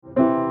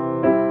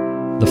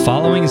The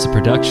following is a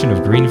production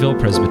of Greenville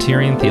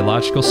Presbyterian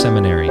Theological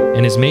Seminary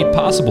and is made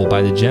possible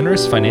by the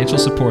generous financial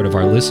support of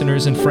our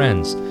listeners and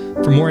friends.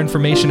 For more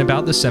information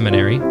about the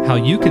seminary, how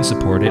you can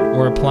support it,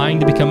 or applying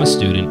to become a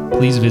student,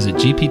 please visit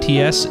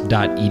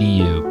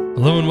gpts.edu.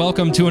 Hello and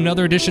welcome to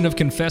another edition of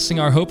Confessing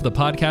Our Hope, the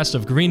podcast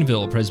of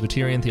Greenville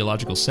Presbyterian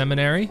Theological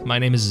Seminary. My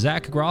name is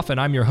Zach Groff, and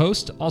I'm your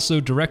host, also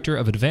Director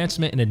of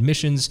Advancement and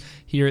Admissions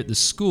here at the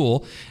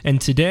school.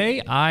 And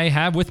today I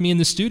have with me in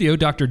the studio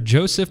Dr.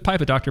 Joseph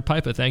Pipa. Dr.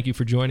 Pipa, thank you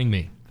for joining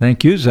me.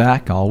 Thank you,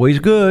 Zach. Always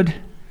good.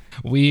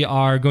 We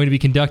are going to be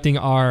conducting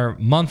our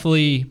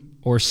monthly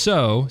or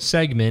so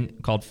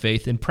segment called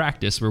Faith in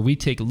Practice, where we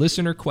take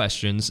listener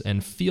questions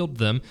and field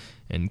them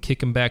and kick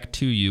them back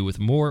to you with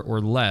more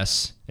or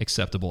less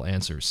acceptable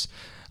answers.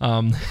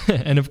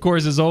 And of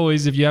course, as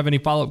always, if you have any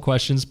follow-up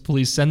questions,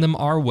 please send them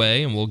our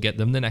way and we'll get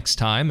them the next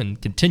time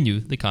and continue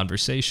the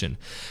conversation.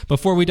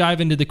 Before we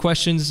dive into the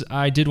questions,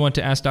 I did want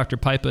to ask Dr.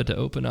 Pipa to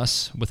open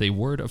us with a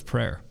word of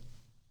prayer.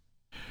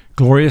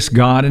 Glorious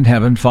God in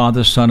heaven,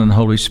 Father, Son, and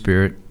Holy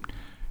Spirit,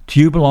 to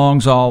you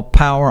belongs all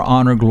power,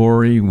 honor,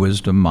 glory,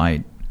 wisdom,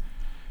 might.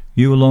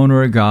 You alone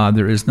are a God,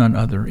 there is none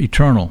other,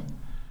 eternal,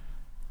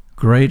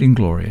 great and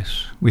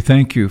glorious. We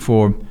thank you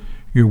for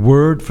your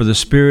word, for the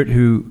Spirit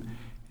who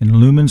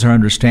illumines our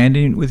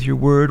understanding with your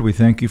word. We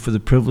thank you for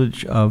the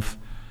privilege of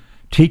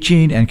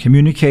teaching and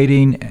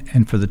communicating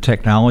and for the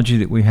technology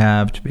that we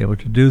have to be able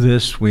to do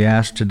this. We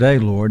ask today,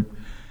 Lord,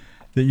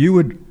 that you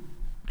would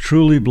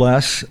truly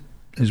bless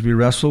as we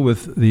wrestle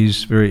with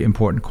these very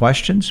important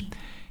questions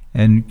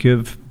and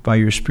give by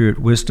your Spirit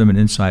wisdom and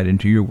insight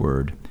into your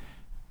word.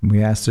 And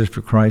we ask this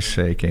for Christ's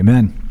sake.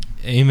 Amen.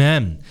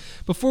 Amen.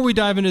 Before we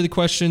dive into the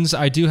questions,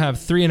 I do have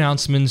three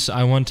announcements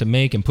I want to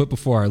make and put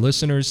before our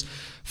listeners.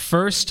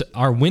 First,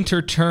 our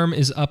winter term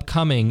is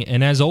upcoming,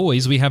 and as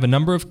always, we have a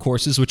number of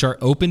courses which are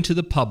open to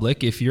the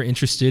public if you're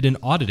interested in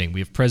auditing.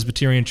 We have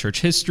Presbyterian church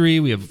history,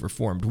 we have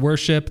Reformed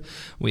worship,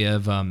 we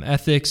have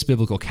ethics,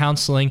 biblical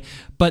counseling,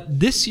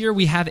 but this year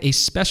we have a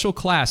special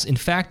class, in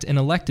fact, an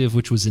elective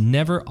which was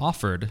never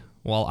offered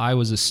while I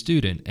was a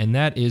student, and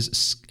that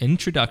is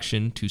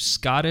Introduction to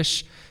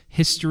Scottish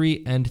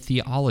History and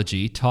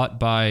Theology, taught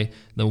by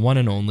the one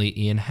and only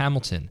Ian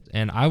Hamilton.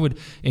 And I would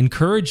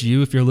encourage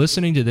you, if you're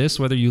listening to this,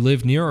 whether you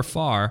live near or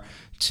far,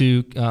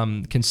 to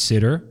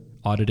consider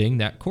auditing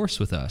that course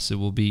with us. It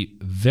will be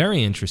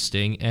very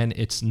interesting, and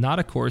it's not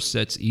a course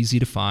that's easy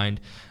to find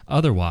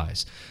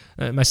otherwise.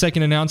 My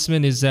second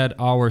announcement is that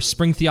our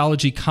Spring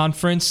Theology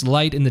Conference,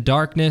 Light in the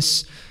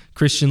Darkness,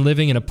 Christian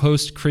Living in a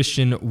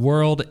Post-Christian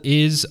World,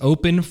 is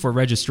open for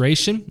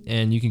registration,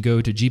 and you can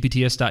go to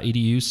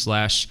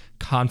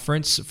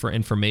gpts.edu/conference for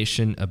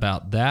information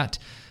about that.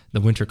 The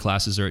winter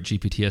classes are at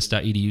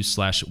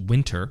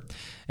gpts.edu/winter.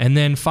 And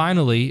then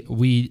finally,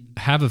 we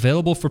have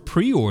available for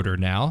pre-order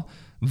now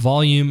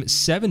Volume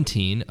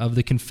 17 of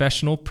the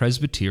Confessional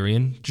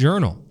Presbyterian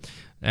Journal.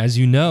 As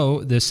you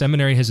know, the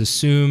seminary has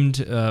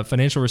assumed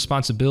financial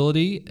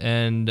responsibility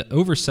and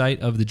oversight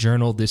of the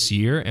journal this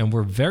year, and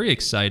we're very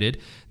excited.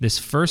 This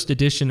first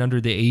edition under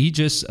the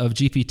aegis of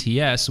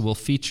GPTS will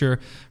feature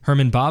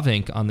Herman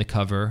Bavinck on the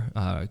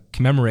cover,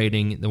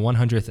 commemorating the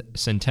 100th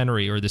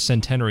centenary, or the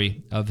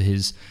centenary of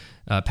his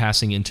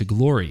passing into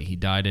glory. He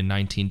died in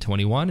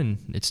 1921, and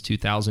it's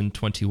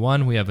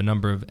 2021. We have a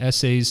number of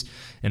essays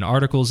and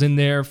articles in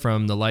there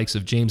from the likes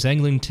of James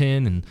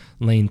Eglinton and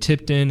Lane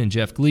Tipton and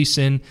Jeff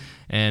Gleason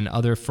and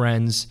other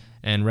friends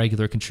and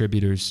regular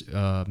contributors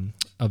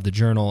of the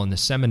journal and the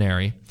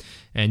seminary.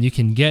 And you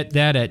can get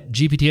that at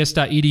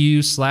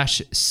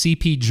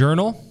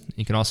gpts.edu/cpjournal.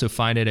 You can also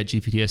find it at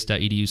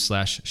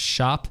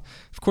gpts.edu/shop.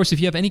 Of course, if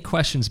you have any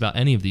questions about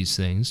any of these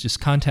things, just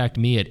contact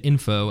me at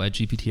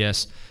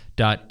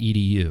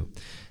info@gpts.edu.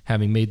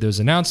 Having made those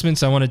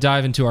announcements, I want to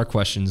dive into our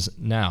questions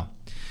now.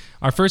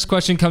 Our first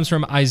question comes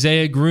from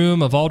Isaiah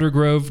Groom of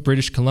Aldergrove,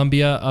 British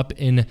Columbia, up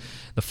in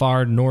the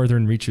far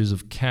northern reaches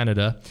of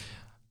Canada.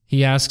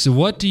 He asks,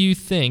 what do you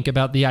think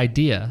about the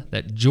idea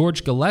that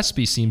George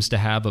Gillespie seems to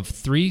have of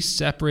three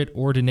separate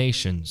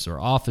ordinations or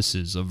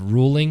offices of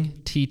ruling,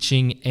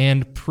 teaching,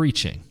 and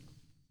preaching?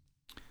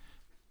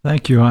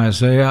 Thank you,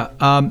 Isaiah.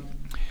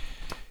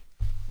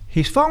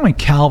 He's following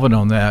Calvin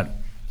on that,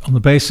 on the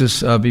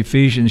basis of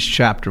Ephesians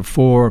chapter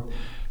 4,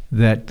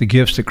 that the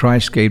gifts that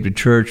Christ gave to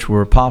church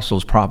were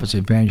apostles, prophets,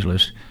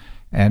 evangelists,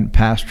 and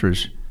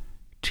pastors,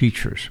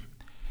 teachers.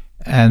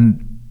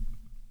 And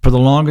for the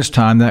longest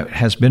time, that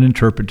has been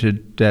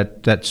interpreted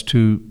that that's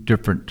two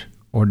different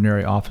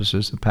ordinary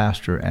offices, the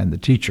pastor and the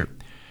teacher.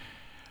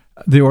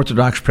 The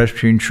Orthodox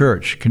Presbyterian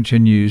Church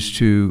continues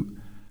to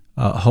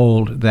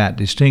hold that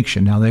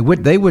distinction. Now,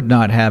 they would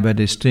not have a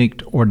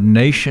distinct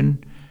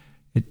ordination.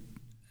 At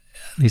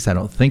least I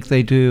don't think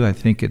they do. I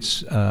think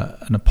it's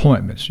an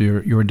appointment. So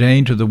you're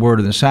ordained to the word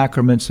and the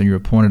sacraments, and you're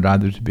appointed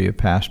either to be a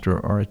pastor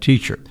or a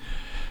teacher.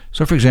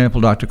 So, for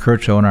example, Dr.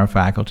 Kircho in our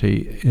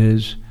faculty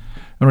is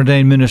an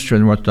ordained minister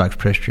in the Orthodox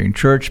Presbyterian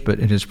Church, but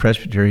in his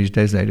presbytery he's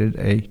designated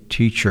a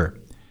teacher.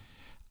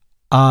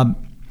 I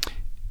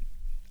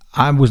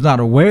was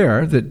not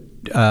aware that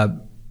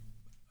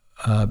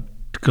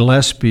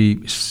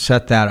Gillespie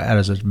set that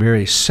as a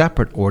very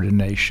separate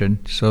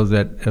ordination, so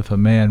that if a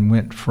man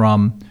went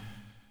from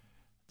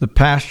the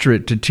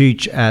pastorate to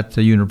teach at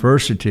the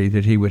university,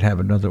 that he would have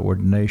another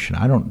ordination.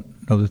 I don't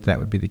know that that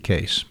would be the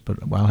case, but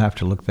I'll have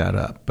to look that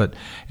up. But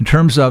in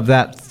terms of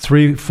that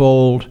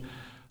threefold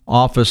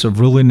office of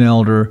ruling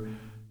elder,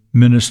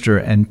 minister,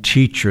 and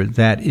teacher,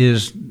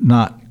 that's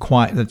not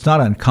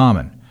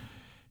uncommon.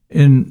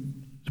 In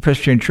the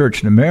Presbyterian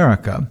Church in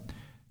America,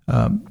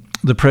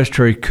 the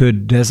presbytery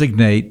could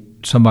designate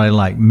somebody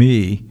like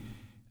me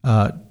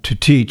to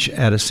teach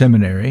at a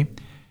seminary,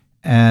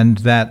 and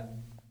that,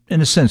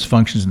 in a sense,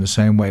 functions in the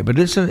same way. But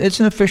it's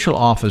an official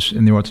office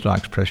in the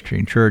Orthodox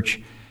Presbyterian Church,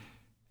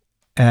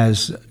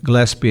 as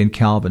Gillespie and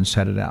Calvin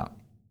set it out.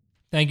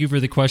 Thank you for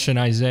the question,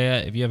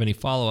 Isaiah. If you have any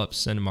follow-ups,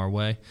 send them our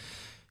way.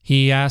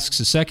 He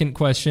asks a second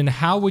question: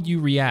 how would you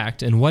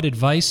react and what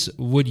advice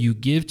would you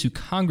give to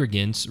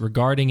congregants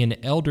regarding an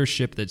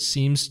eldership that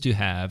seems to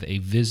have a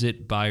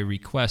visit by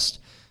request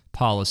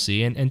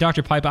policy? And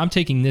Dr. Pipe, I'm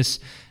taking this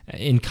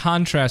in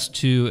contrast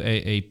to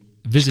a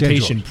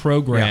visitation Scheduled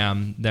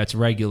program that's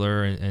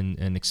regular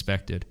and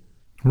expected.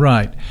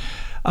 Right.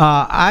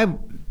 I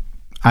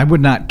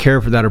would not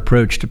care for that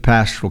approach to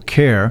pastoral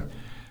care,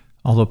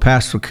 although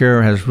pastoral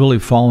care has really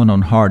fallen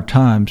on hard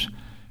times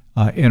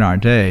in our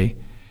day.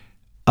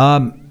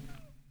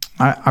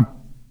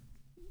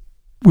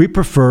 We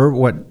prefer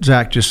what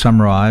Zach just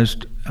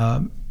summarized.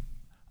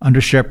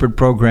 Under shepherd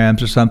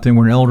programs or something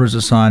where an elder is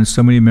assigned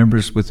so many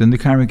members within the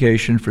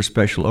congregation for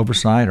special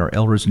oversight, or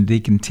elders and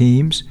deacon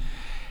teams,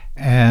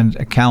 and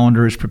a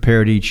calendar is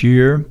prepared each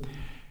year.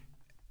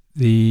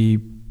 The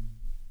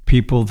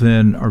people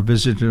then are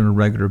visited on a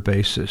regular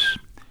basis.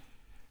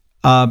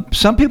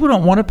 Some people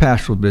don't want a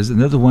pastoral visit,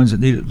 and they're the ones that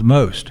need it the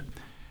most.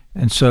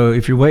 And so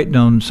if you're waiting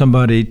on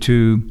somebody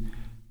to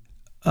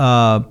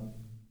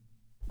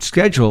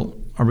schedule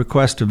a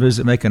request to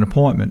visit, make an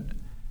appointment,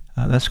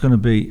 that's going to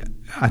be,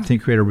 I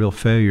think, create a real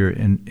failure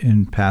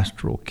in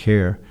pastoral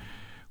care.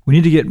 We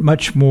need to get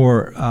much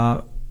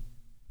more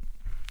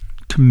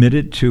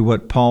committed to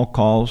what Paul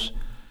calls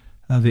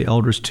the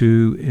elders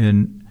to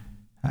in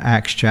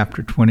Acts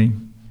chapter 20,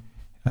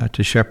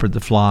 to shepherd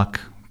the flock.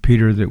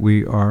 Peter, that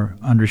we are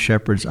under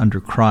shepherds under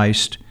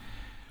Christ.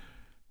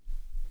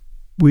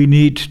 We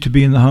need to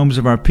be in the homes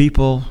of our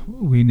people.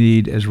 We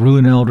need, as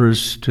ruling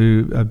elders,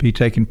 to be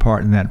taking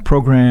part in that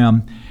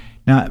program.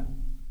 Now,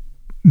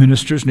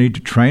 ministers need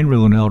to train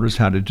ruling elders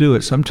how to do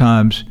it.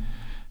 Sometimes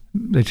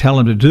they tell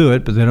them to do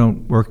it, but they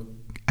don't work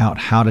out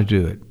how to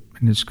do it.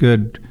 And it's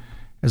good.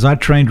 As I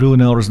trained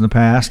ruling elders in the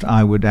past,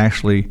 I would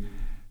actually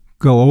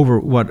go over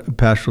what a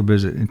pastoral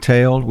visit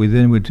entailed. We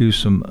then would do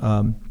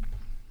some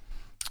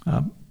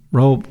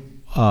role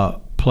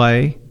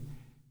play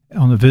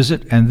on the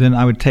visit, and then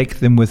I would take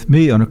them with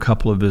me on a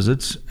couple of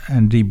visits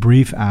and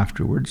debrief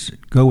afterwards,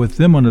 go with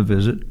them on a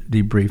visit,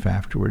 debrief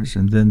afterwards,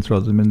 and then throw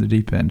them in the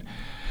deep end.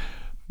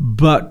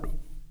 But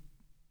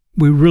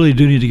we really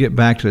do need to get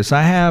back to this.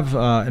 I have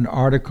an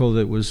article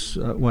that was,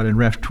 in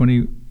Ref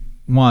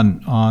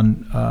 21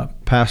 on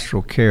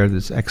pastoral care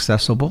that's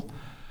accessible,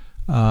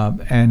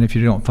 and if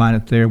you don't find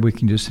it there, we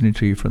can just send it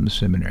to you from the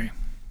seminary.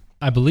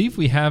 I believe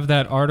we have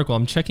that article.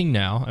 I'm checking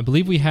now. I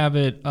believe we have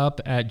it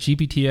up at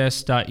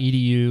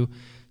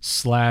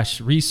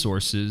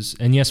gpts.edu/resources.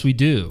 And yes, we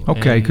do.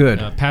 Okay, and, good.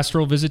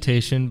 Pastoral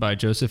Visitation by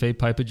Joseph A.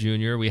 Pipa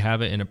Jr. We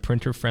have it in a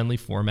printer-friendly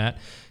format.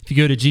 If you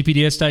go to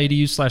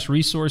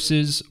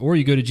gpts.edu/resources or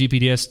you go to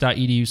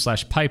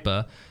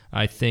gpts.edu/pipa,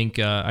 I think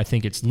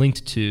it's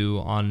linked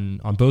to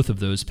on both of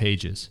those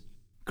pages.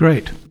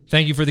 Great.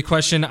 Thank you for the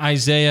question,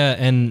 Isaiah.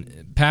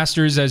 And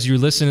pastors, as you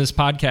listen to this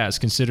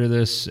podcast, consider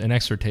this an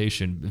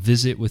exhortation.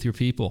 Visit with your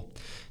people.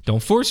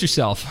 Don't force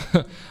yourself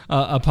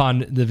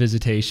upon the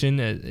visitation.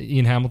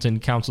 Ian Hamilton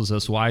counsels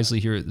us wisely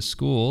here at the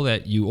school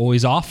that you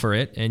always offer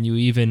it, and you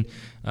even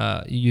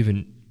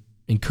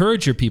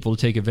encourage your people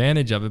to take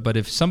advantage of it. But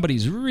if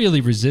somebody's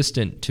really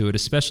resistant to it,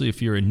 especially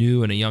if you're a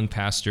new and a young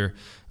pastor,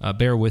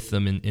 bear with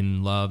them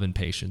in love and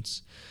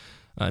patience.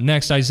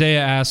 Next,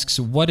 Isaiah asks,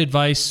 what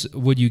advice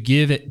would you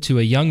give to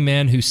a young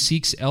man who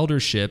seeks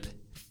eldership,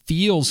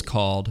 feels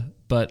called,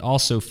 but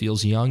also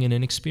feels young and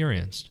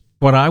inexperienced?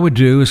 What I would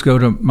do is go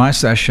to my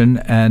session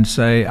and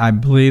say, I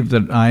believe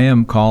that I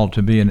am called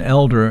to be an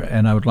elder,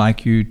 and I would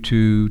like you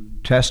to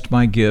test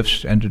my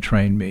gifts and to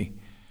train me.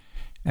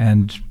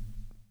 And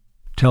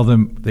tell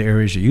them the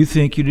areas that you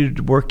think you need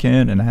to work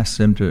in and ask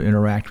them to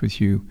interact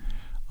with you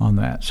on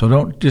that. So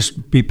don't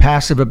just be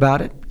passive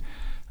about it.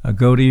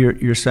 Go to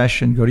your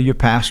session, go to your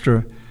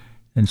pastor,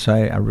 and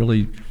say, I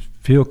really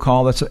feel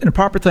called. That's a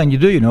proper thing you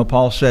do.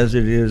 Paul says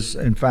it is,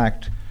 in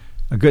fact,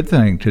 a good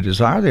thing to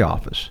desire the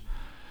office.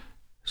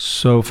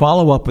 So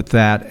follow up with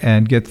that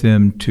and get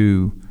them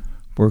to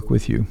work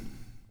with you.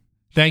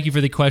 Thank you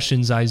for the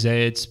questions,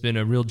 Isaiah. It's been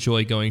a real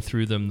joy going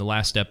through them the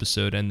last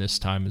episode and this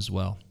time as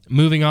well.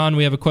 Moving on,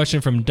 we have a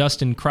question from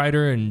Dustin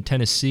Kreider in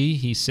Tennessee.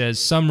 He says,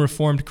 some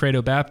Reformed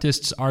Credo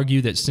Baptists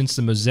argue that since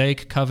the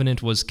Mosaic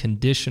covenant was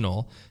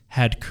conditional,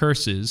 had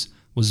curses,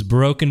 was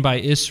broken by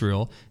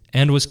Israel,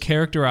 and was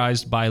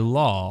characterized by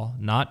law,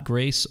 not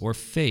grace or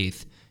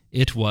faith.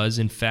 It was,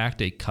 in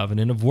fact, a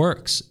covenant of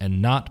works and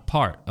not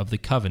part of the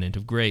covenant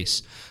of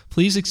grace.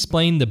 Please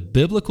explain the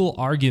biblical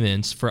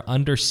arguments for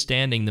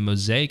understanding the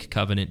Mosaic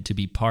covenant to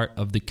be part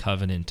of the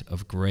covenant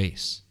of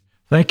grace.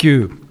 Thank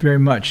you very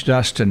much,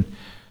 Dustin.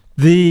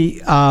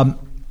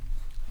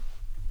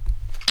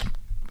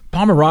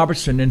 Palmer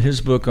Robertson, in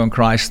his book on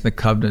Christ and the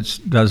Covenants,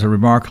 does a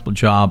remarkable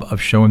job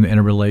of showing the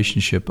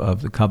interrelationship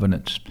of the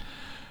covenants.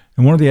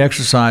 And one of the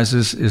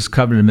exercises is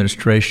covenant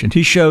administration.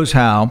 He shows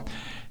how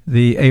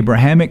the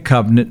Abrahamic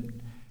covenant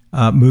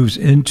moves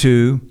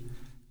into,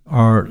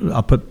 or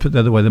I'll put it the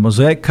other way, the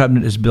Mosaic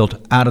covenant is built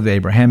out of the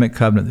Abrahamic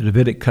covenant. The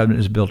Davidic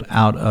covenant is built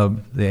out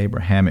of the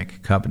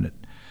Abrahamic covenant.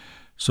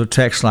 So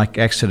texts like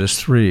Exodus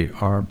 3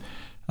 or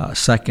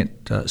 2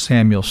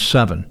 Samuel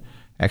 7.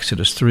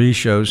 Exodus 3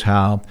 shows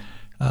how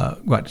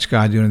what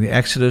God doing in the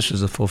Exodus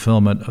is the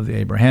fulfillment of the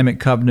Abrahamic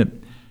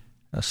covenant.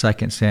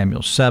 2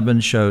 Samuel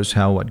 7 shows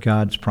how what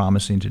God's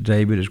promising to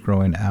David is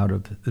growing out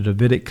of the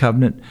Davidic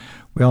covenant.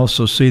 We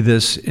also see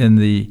this in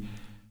the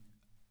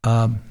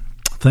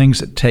things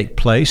that take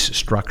place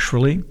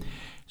structurally.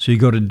 So you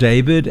go to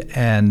David,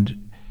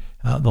 and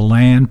the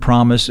land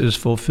promise is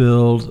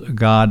fulfilled.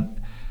 God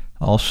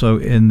also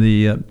in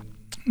the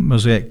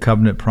Mosaic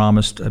covenant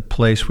promised a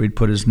place where he'd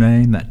put his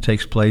name. That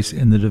takes place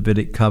in the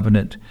Davidic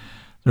covenant.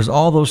 There's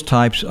all those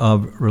types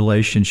of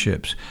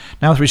relationships.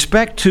 Now, with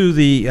respect to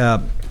the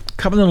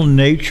covenantal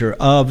nature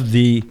of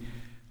the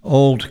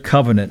Old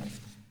Covenant,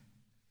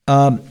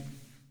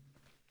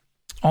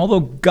 although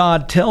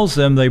God tells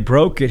them they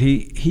broke it,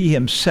 he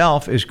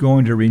himself is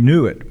going to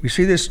renew it. We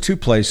see this two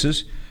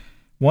places.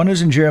 One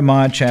is in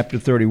Jeremiah chapter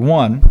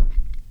 31.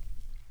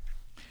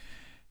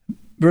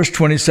 Verse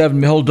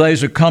 27, "Behold,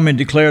 days are coming,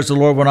 declares the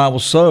Lord, when I will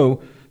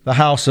sow the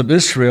house of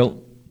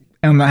Israel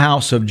and the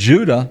house of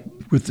Judah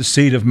with the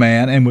seed of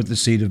man and with the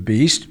seed of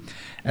beast,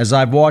 as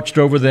I've watched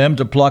over them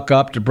to pluck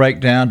up, to break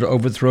down, to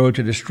overthrow,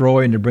 to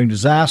destroy, and to bring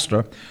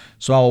disaster.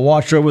 So I will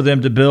watch over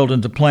them to build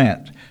and to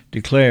plant,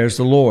 declares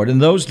the Lord. In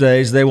those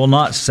days they will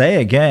not say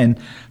again,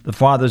 the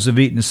fathers have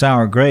eaten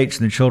sour grapes,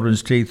 and the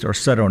children's teeth are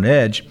set on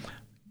edge.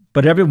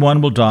 But everyone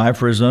will die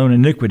for his own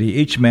iniquity.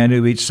 Each man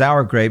who eats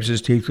sour grapes,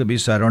 his teeth will be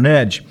set on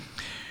edge.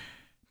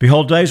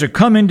 Behold, days are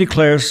coming,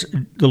 declares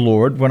the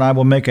Lord, when I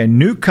will make a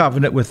new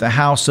covenant with the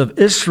house of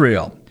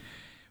Israel,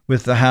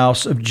 with the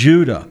house of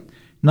Judah,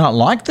 not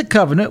like the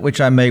covenant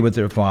which I made with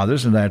their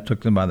fathers, and I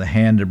took them by the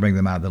hand to bring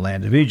them out of the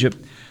land of Egypt,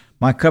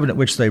 my covenant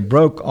which they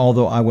broke,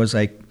 although I was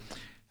a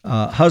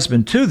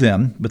husband to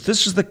them. But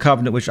this is the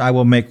covenant which I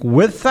will make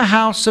with the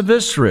house of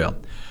Israel."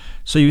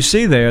 So you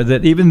see there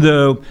that even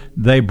though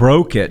they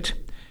broke it,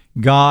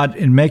 God,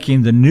 in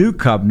making the new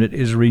covenant,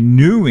 is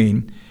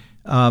renewing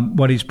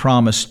what he's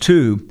promised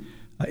to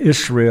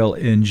Israel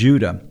and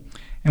Judah.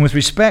 And with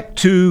respect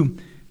to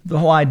the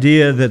whole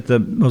idea that the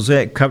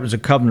Mosaic covenant is a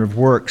covenant of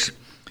works,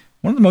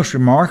 one of the most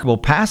remarkable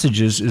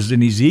passages is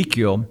in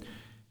Ezekiel,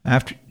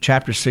 after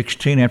chapter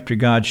 16, after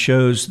God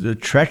shows the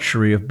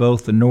treachery of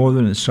both the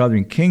northern and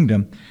southern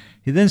kingdom.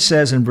 He then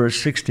says in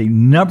verse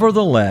 16,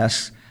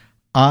 "Nevertheless,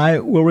 I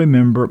will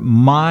remember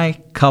my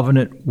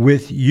covenant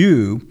with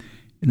you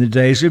in the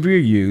days of your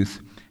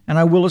youth, and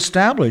I will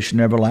establish an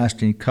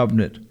everlasting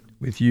covenant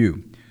with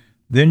you.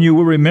 Then you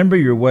will remember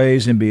your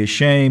ways and be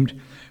ashamed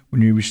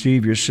when you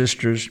receive your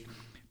sisters,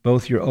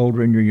 both your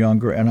older and your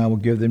younger, and I will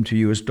give them to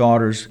you as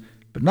daughters,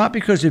 but not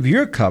because of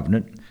your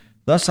covenant.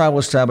 Thus I will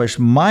establish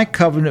my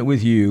covenant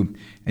with you,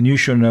 and you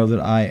shall know that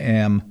I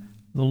am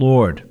the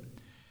Lord."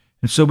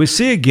 And so we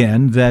see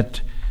again that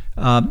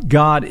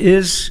God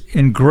is,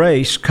 in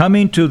grace,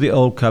 coming to the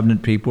Old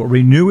Covenant people,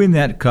 renewing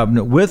that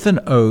covenant with an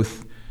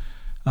oath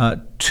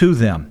to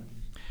them.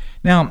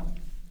 Now,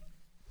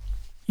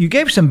 you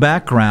gave some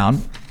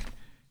background,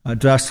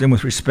 Dustin,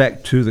 with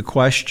respect to the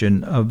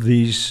question of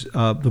these,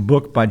 the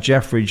book by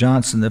Jeffrey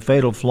Johnson, The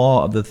Fatal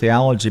Flaw of the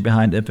Theology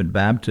Behind Infant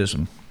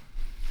Baptism.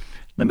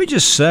 Let me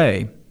just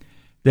say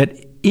that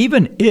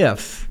even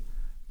if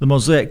the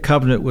Mosaic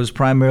covenant was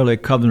primarily a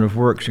covenant of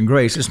works and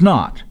grace, it's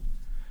not.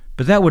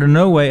 But that would in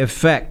no way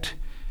affect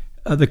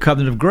the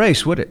covenant of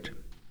grace, would it?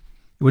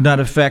 It would not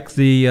affect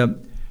the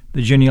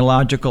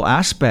genealogical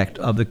aspect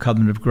of the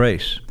covenant of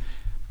grace.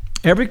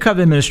 Every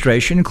covenant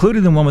administration,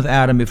 including the one with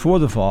Adam before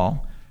the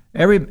fall,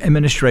 every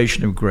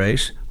administration of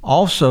grace,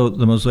 also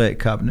the Mosaic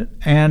covenant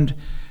and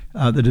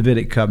the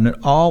Davidic covenant,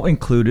 all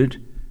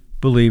included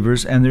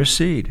believers and their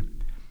seed.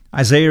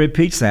 Isaiah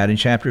repeats that in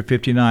chapter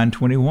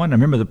 59:21.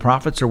 Remember, the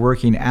prophets are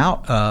working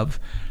out of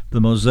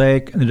the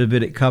Mosaic and the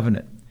Davidic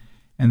covenant.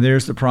 And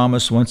there's the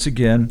promise, once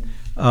again,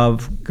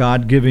 of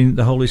God giving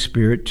the Holy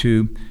Spirit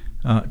to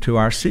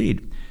our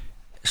seed.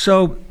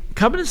 So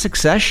covenant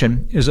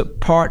succession is a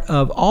part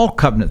of all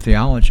covenant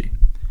theology.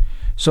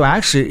 So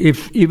actually,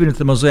 even if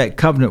the Mosaic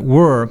covenant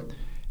were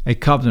a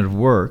covenant of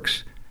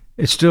works,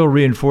 it still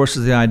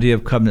reinforces the idea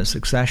of covenant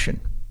succession.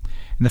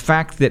 And the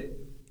fact that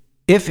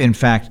if, in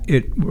fact,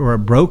 it were a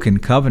broken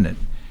covenant,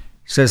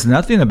 says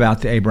nothing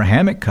about the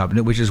Abrahamic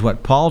covenant, which is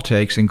what Paul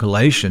takes in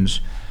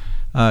Galatians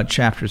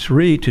chapter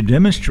 3 to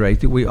demonstrate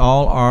that we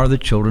all are the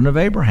children of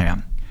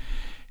Abraham.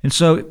 And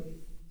so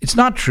it's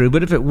not true,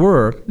 but if it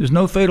were, there's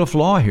no fatal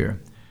flaw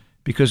here,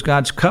 because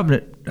God's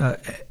covenant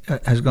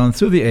has gone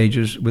through the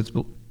ages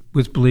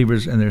with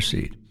believers and their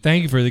seed.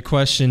 Thank you for the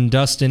question,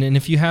 Dustin. And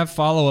if you have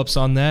follow-ups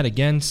on that,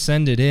 again,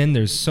 send it in.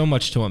 There's so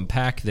much to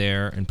unpack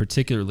there, and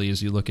particularly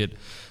as you look at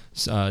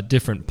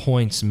different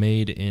points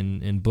made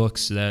in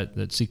books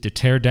that seek to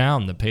tear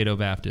down the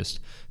Paedo-Baptist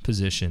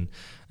position.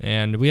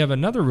 And we have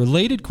another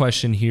related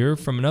question here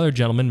from another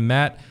gentleman.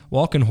 Matt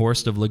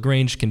Walkenhorst of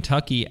LaGrange,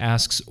 Kentucky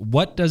asks,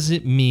 what does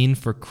it mean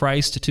for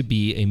Christ to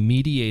be a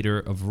mediator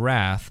of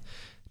wrath?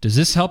 Does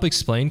this help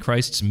explain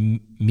Christ's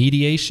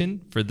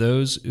mediation for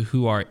those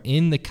who are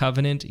in the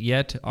covenant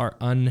yet are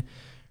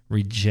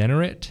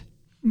unregenerate?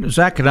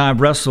 Zach and I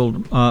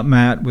wrestled,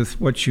 Matt, with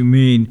what you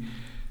mean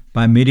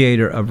by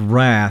mediator of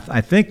wrath. I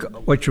think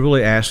what you're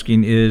really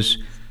asking is,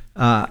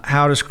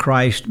 how does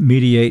Christ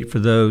mediate for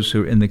those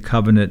who are in the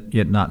covenant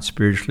yet not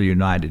spiritually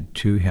united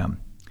to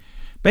him?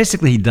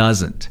 Basically, he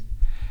doesn't.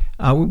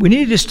 We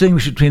need to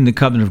distinguish between the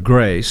covenant of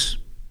grace,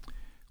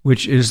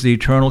 which is the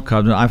eternal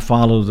covenant. I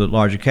follow the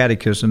larger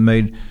catechism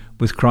made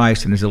with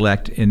Christ and his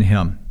elect in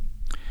him.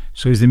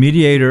 So he's the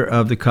mediator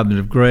of the covenant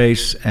of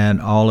grace,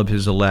 and all of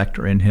his elect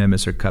are in him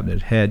as their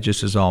covenant head,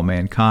 just as all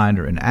mankind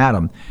are in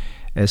Adam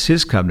as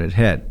his covenant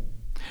head.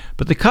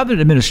 But the covenant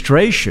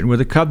administration, where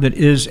the covenant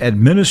is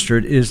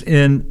administered, is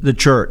in the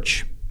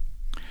church.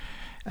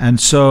 And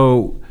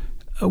so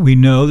we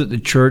know that the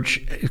church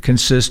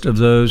consists of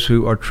those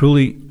who are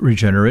truly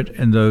regenerate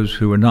and those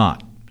who are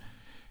not.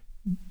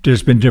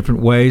 There's been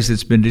different ways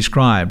it's been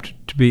described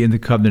to be in the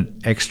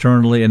covenant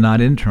externally and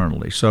not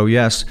internally. So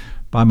yes,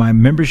 by my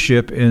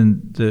membership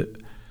in the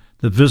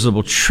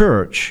visible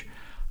church,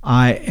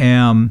 I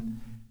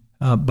am,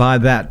 by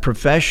that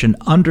profession,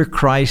 under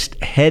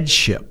Christ's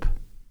headship.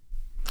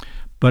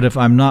 But if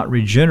I'm not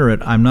regenerate,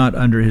 I'm not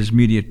under his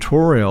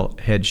mediatorial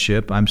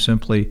headship. I'm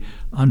simply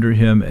under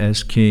him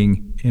as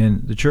king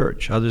in the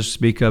church. Others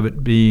speak of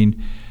it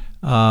being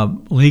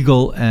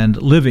legal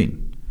and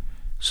living,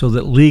 so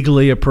that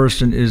legally a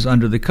person is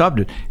under the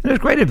covenant. And there's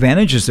great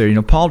advantages there.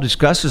 Paul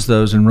discusses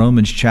those in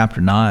Romans chapter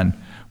 9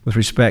 with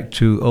respect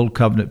to old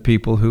covenant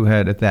people who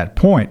had at that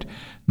point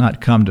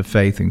not come to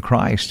faith in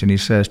Christ. And he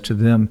says to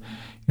them,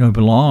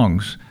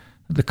 belongs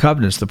the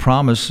covenants, the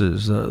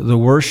promises, the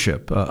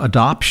worship,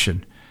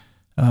 adoption,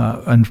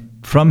 and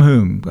from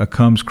whom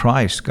comes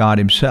Christ, God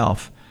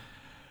himself.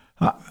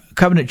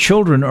 Covenant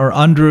children are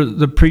under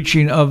the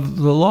preaching of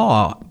the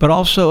law, but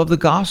also of the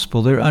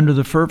gospel. They're under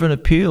the fervent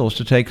appeals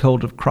to take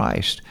hold of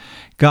Christ.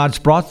 God's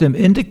brought them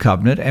into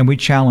covenant, and we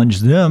challenge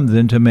them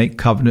then to make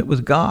covenant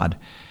with God.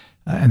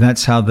 And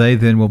that's how they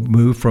then will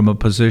move from a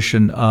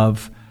position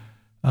of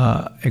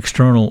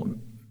external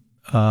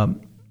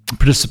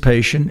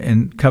participation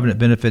in covenant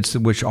benefits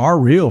which are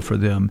real for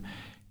them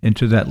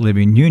into that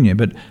living union.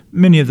 But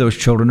many of those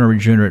children are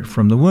regenerate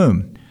from the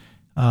womb,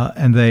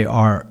 and they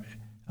are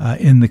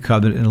in the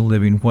covenant in a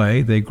living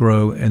way. They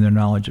grow in their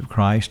knowledge of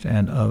Christ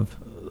and of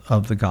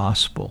the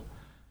gospel.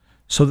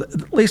 So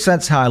at least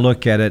that's how I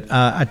look at it.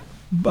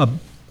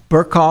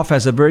 Berkhoff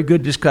has a very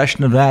good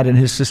discussion of that in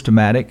his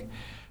systematic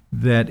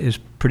that is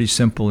pretty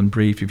simple and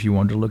brief if you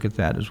wanted to look at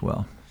that as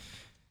well.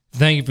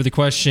 Thank you for the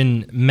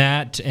question,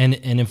 Matt. And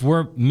if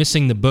we're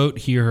missing the boat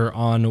here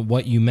on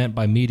what you meant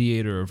by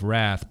mediator of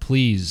wrath,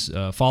 please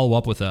follow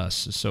up with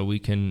us so we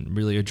can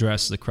really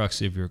address the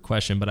crux of your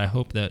question. But I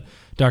hope that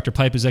Dr.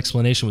 Piper's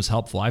explanation was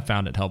helpful. I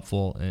found it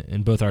helpful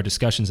in both our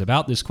discussions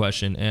about this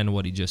question and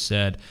what he just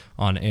said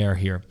on air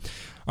here.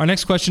 Our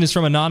next question is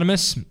from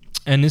Anonymous,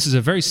 and this is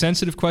a very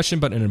sensitive question,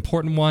 but an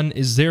important one.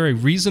 Is there a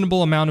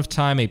reasonable amount of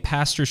time a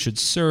pastor should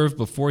serve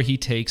before he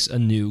takes a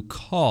new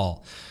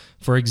call?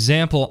 For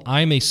example,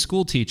 I'm a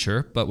school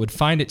teacher, but would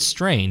find it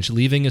strange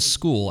leaving a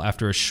school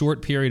after a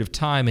short period of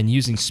time and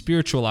using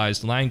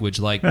spiritualized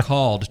language like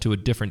called to a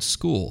different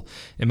school.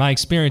 In my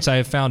experience, I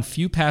have found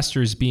few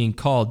pastors being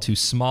called to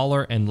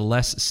smaller and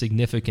less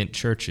significant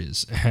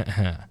churches.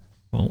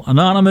 Well,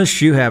 Anonymous,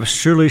 you have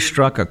surely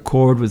struck a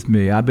chord with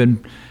me. I've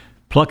been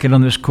plucking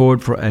on this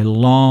chord for a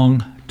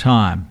long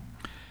time.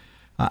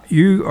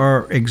 You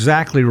are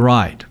exactly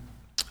right.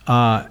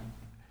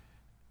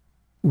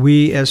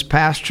 We as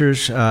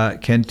pastors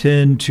can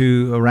tend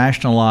to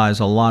rationalize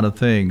a lot of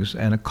things,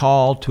 and a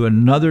call to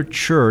another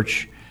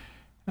church,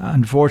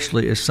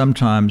 unfortunately, is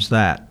sometimes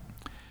that.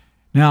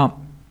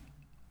 Now,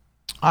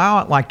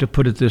 I like to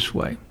put it this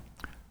way.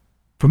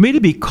 For me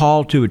to be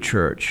called to a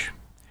church,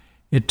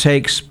 it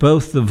takes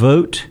both the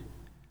vote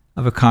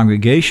of a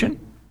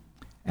congregation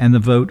and the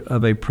vote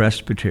of a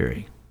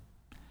presbytery.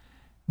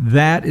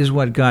 That is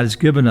what God has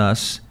given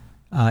us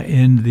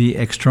in the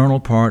external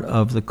part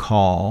of the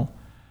call.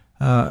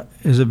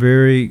 Is a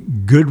very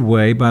good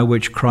way by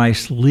which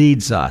Christ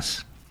leads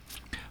us.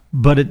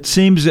 But it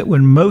seems that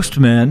when most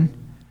men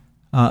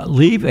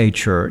leave a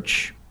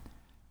church,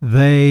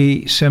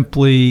 they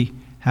simply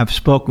have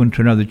spoken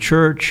to another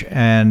church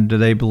and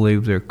they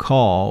believe they're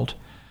called.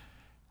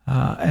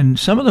 And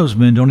some of those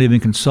men don't even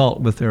consult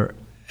with their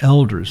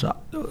elders.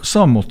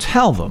 Some will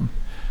tell them,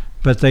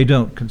 but they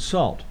don't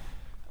consult.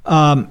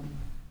 And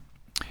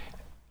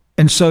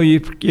so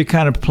you're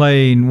kind of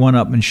playing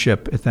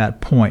one-upmanship at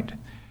that point.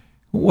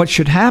 What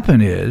should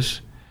happen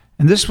is,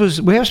 and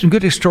we have some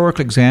good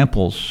historical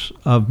examples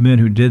of men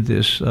who did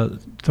this.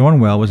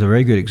 Thornwell was a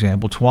very good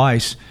example.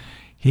 Twice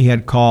he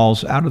had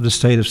calls out of the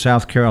state of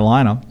South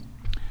Carolina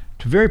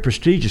to very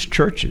prestigious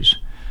churches,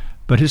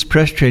 but his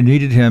presbytery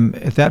needed him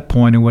at that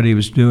point in what he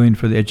was doing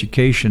for the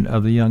education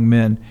of the young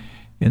men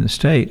in the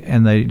state,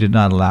 and they did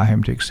not allow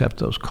him to accept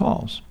those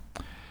calls.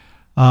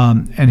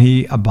 And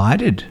he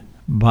abided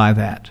by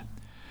that.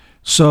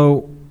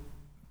 So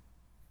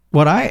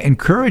what I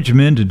encourage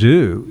men to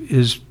do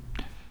is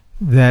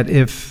that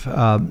if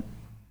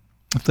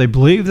they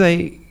believe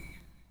they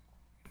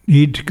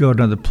need to go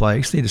to another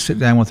place, they need to sit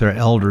down with their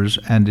elders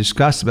and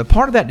discuss it. But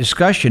part of that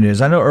discussion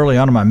is, I know early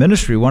on in my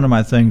ministry, one of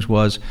my things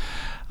was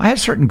I had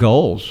certain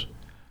goals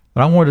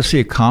that I wanted to see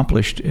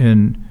accomplished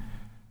in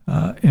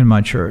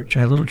my church.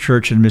 I had a little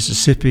church in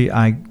Mississippi.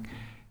 I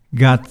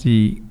got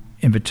the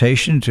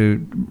invitation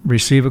to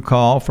receive a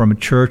call from a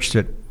church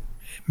that,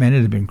 man,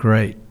 it had been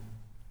great.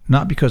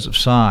 Not because of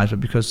size, but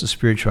because of the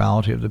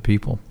spirituality of the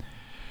people.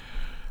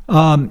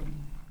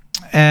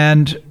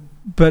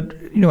 But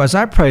as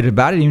I prayed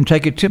about it, I didn't even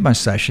take it to my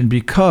session,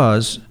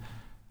 because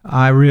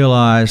I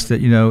realized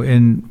that,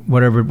 in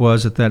whatever it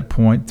was at that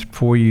point,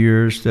 4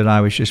 years, that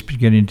I was just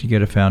beginning to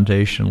get a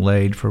foundation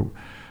laid for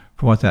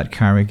what that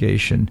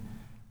congregation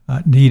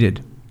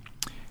needed.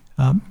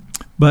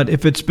 But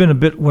if it's been a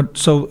bit,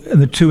 so in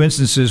the two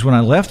instances, when I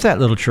left that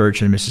little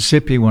church in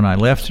Mississippi, when I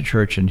left the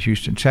church in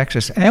Houston,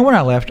 Texas, and when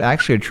I left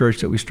actually a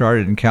church that we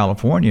started in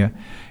California,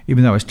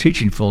 even though I was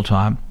teaching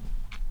full-time,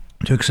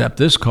 to accept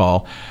this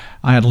call,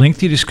 I had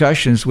lengthy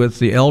discussions with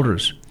the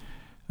elders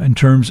in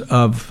terms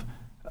of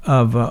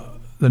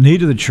the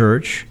need of the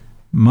church,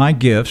 my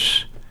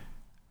gifts,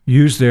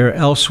 used there,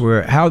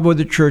 elsewhere. How would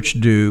the church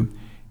do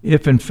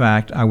if, in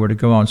fact, I were to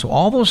go on? So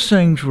all those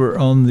things were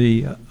on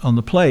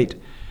the plate,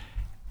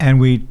 and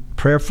we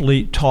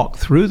prayerfully talked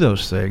through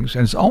those things.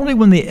 And it's only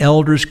when the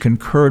elders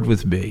concurred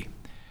with me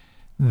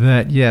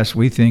that, yes,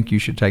 we think you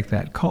should take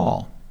that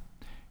call,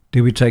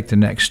 did we take the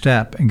next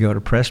step and go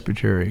to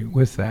presbytery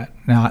with that.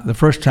 Now, the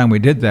first time we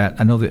did that,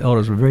 I know the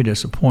elders were very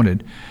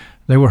disappointed.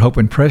 They were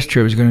hoping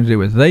presbytery was going to do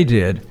what they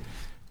did,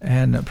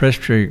 and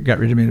presbytery got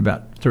rid of me in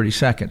about 30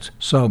 seconds.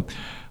 So,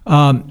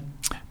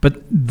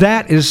 but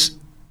that is,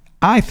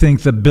 I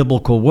think, the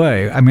biblical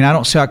way. I mean, I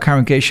don't see how a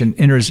congregation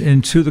enters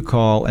into the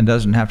call and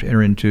doesn't have to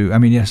enter into,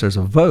 yes, there's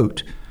a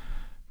vote,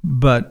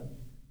 but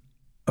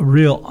a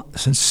real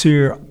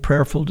sincere,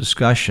 prayerful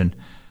discussion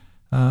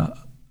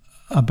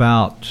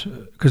about,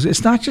 because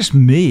it's not just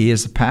me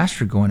as the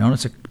pastor going on,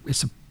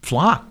 it's a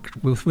flock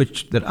with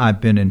which that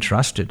I've been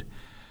entrusted.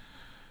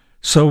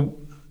 So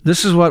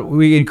this is what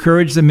we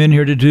encourage the men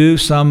here to do.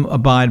 Some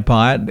abide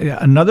by it.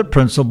 Another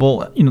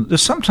principle,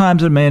 there's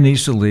sometimes a man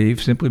needs to leave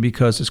simply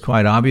because it's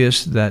quite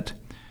obvious that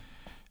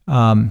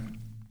the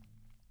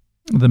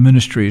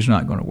ministry is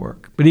not going to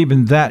work. But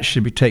even that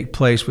should take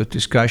place with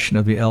discussion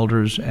of the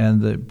elders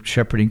and the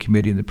shepherding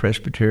committee and the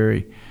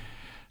presbytery.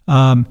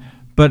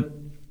 But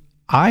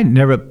I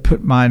never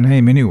put my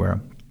name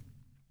anywhere.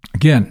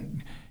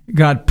 Again,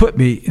 God put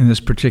me in this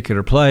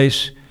particular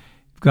place.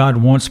 If God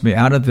wants me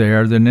out of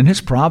there, then in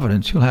His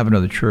providence, He'll have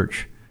another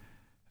church.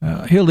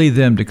 He'll lead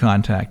them to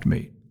contact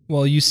me.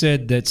 Well, you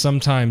said that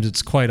sometimes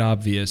it's quite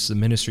obvious the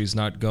ministry is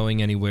not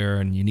going anywhere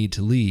and you need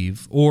to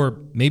leave. Or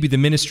maybe the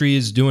ministry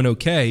is doing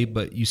okay,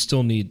 but you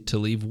still need to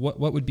leave. What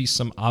would be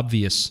some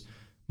obvious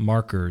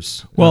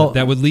markers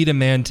that would lead a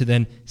man to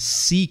then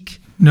seek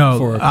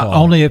for a call?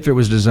 Only if it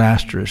was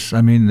disastrous.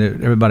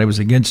 Everybody was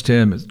against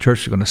him. The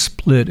church was going to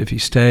split if he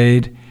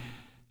stayed.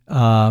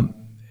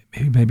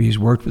 Maybe he's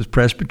worked with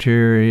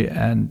presbytery,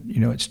 and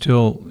it's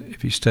still,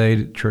 if he stayed,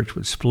 the church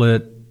would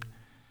split.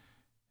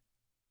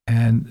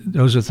 And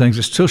those are things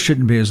that still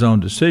shouldn't be his own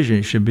decision.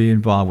 He should be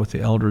involved with the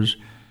elders.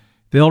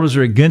 The elders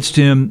are against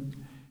him.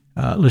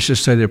 Let's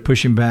just say they're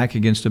pushing back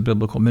against a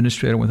biblical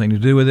ministry. I don't want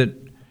anything to do with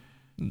it.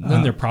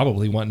 Then they're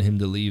probably wanting him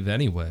to leave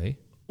anyway.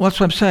 Well, that's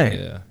what I'm saying.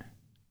 Yeah.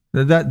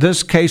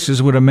 This case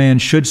is what a man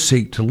should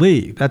seek to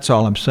leave. That's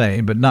all I'm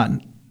saying, but not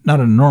in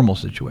a normal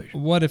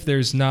situation. What if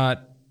there's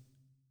not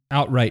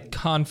outright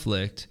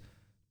conflict,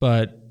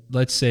 but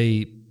let's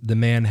say the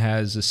man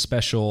has a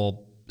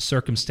special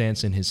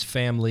circumstance in his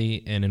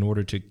family, and in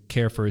order to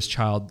care for his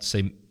child,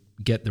 say,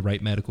 get the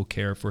right medical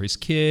care for his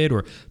kid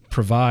or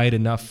provide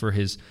enough for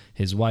his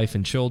wife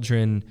and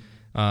children,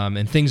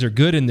 and things are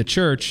good in the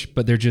church,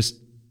 but they're just,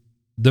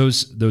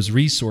 those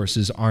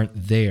resources aren't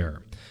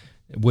there.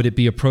 Would it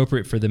be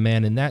appropriate for the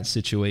man in that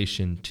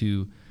situation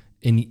to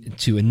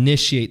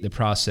initiate the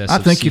process? I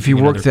think if he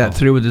worked that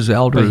through with his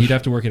elders. But he'd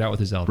have to work it out with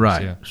his elders.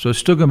 Right. Yeah. So it's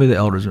still going to be the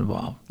elders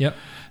involved. Yep.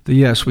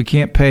 Yes, we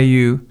can't pay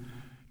you.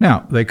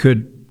 Now, they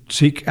could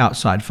seek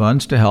outside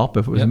funds to help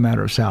if it was a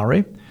matter of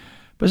salary.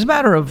 But it's a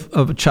matter of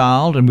a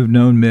child, and we've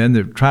known men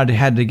that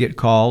had to get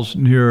calls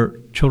near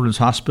children's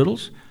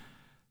hospitals,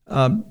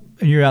 and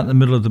you're out in the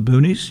middle of the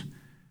boonies.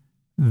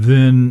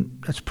 then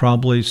that's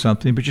probably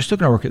something. But you're still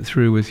going to work it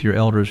through with your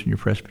elders and your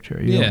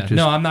presbytery.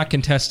 No, I'm not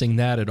contesting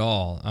that at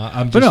all.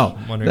 I'm just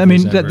wondering. I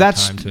mean, if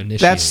there's time to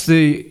initiate. That's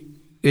the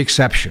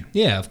exception.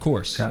 Yeah, of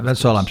course.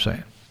 That's all I'm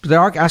saying.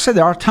 But I said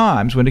there are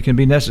times when it can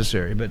be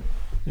necessary, but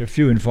they're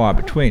few and far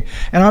between.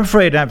 And I'm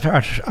afraid I've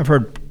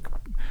heard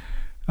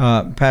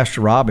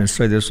Pastor Robbins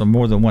say this on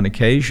more than one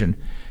occasion.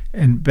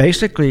 And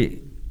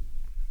basically,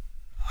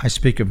 I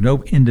speak of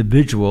no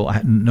individual,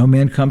 no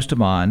man comes to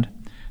mind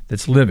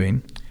that's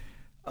living,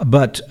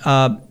 but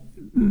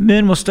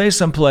men will stay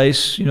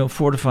someplace,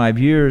 4 to 5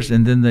 years,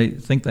 and then they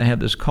think they have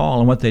this call,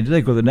 and what they do,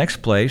 they go to the next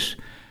place,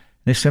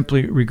 they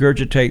simply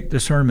regurgitate the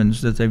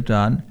sermons that they've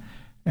done,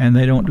 and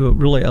they don't do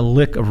really a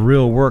lick of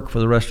real work for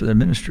the rest of their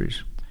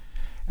ministries.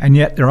 And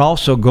yet they're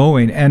also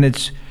going, and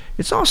it's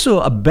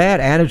also a bad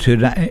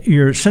attitude.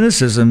 Your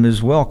cynicism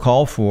is well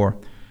called for.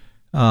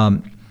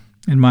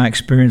 In my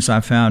experience, I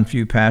found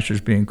few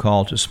pastors being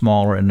called to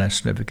smaller and less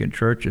significant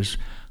churches.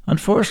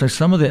 Unfortunately,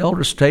 some of the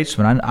elder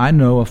statesmen, I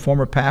know a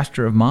former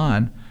pastor of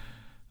mine,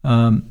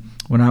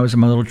 when I was in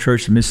my little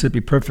church in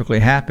Mississippi, perfectly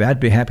happy. I'd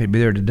be happy to be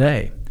there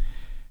today.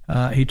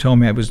 He told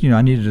me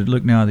I needed to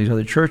look now at these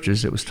other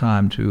churches. It was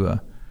time to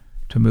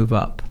move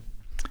up.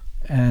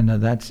 And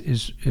that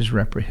is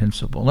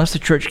reprehensible, unless the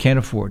church can't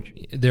afford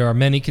you. There are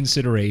many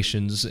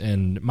considerations,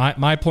 and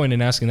my point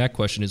in asking that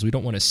question is we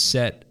don't want to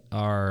set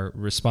our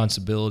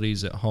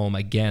responsibilities at home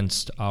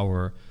against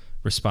our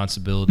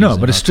responsibilities. No,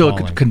 but it's still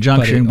a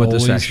conjunction with the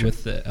session.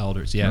 With the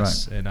elders,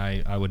 yes. Right. And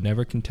I would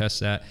never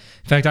contest that.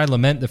 In fact, I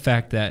lament the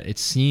fact that it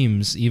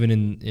seems, even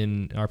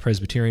in our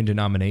Presbyterian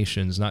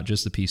denominations, not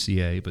just the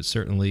PCA, but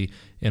certainly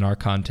in our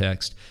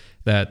context,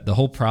 that the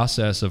whole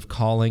process of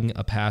calling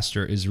a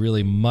pastor is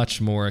really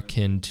much more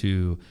akin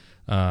to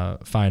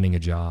finding a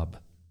job.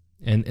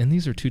 And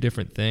these are two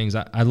different things.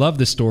 I love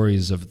the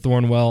stories of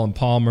Thornwell and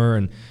Palmer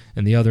and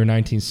the other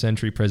 19th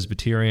century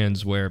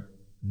Presbyterians where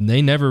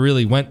they never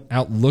really went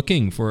out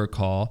looking for a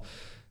call.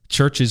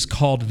 Churches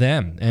called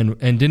them and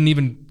didn't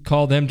even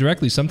call them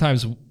directly.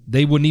 Sometimes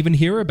they wouldn't even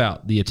hear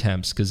about the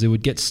attempts because it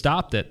would get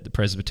stopped at the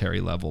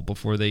presbytery level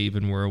before they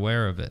even were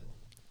aware of it.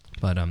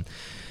 But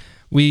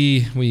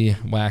we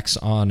wax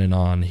on and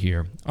on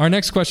here. Our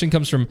next question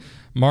comes from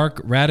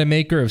Mark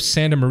Rademacher of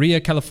Santa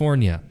Maria,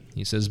 California.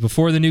 He says,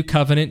 before the new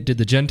covenant, did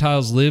the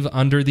Gentiles live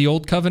under the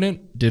old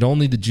covenant? Did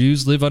only the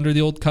Jews live under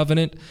the old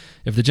covenant?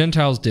 If the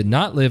Gentiles did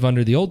not live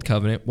under the old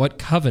covenant, what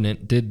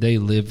covenant did they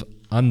live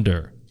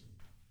under?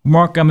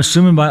 Mark, I'm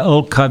assuming by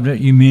old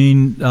covenant you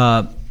mean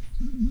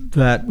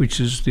that which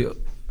is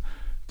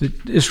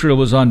that Israel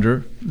was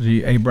under,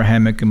 the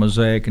Abrahamic and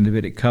Mosaic and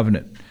Davidic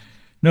covenant.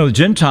 No, the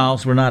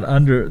Gentiles were not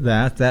under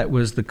that. That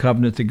was the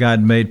covenant that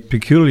God made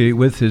peculiarly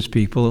with his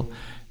people.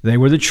 They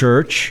were the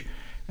church,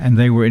 and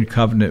they were in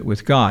covenant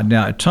with God.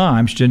 Now, at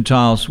times,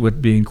 Gentiles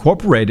would be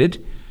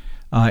incorporated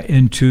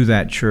into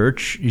that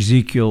church.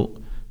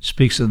 Ezekiel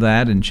speaks of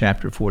that in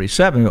chapter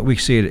 47, but we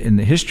see it in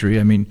the history.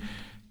 I mean,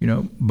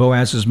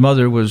 Boaz's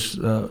mother was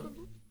the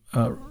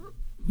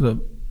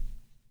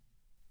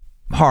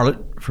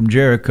harlot from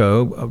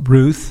Jericho,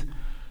 Ruth,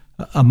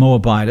 a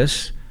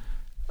Moabitess.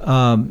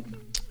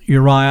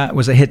 Uriah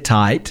was a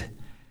Hittite.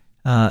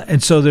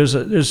 And so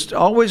there's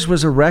always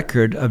was a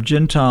record of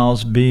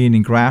Gentiles being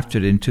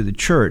engrafted into the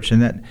church,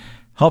 and that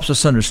helps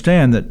us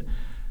understand that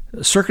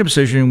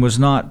circumcision was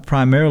not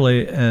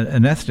primarily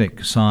an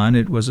ethnic sign,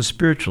 it was a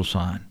spiritual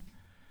sign.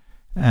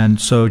 And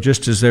so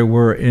just as there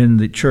were in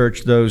the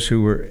church those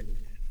who were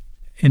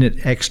in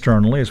it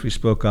externally, as we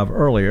spoke of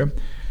earlier,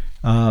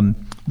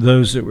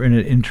 those that were in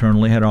it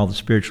internally had all the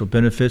spiritual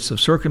benefits of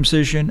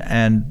circumcision,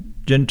 and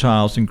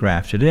Gentiles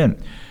engrafted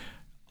in.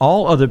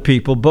 All other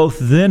people, both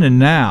then and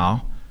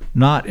now,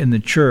 not in the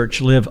church,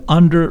 live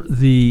under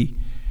the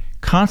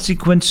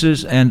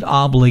consequences and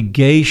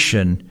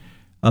obligation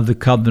of the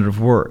covenant of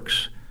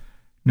works.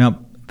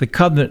 Now, the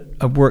covenant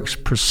of works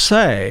per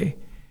se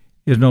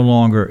is no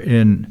longer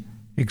in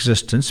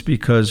existence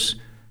because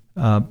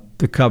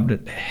the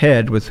covenant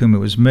head with whom it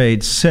was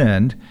made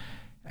sinned,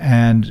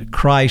 and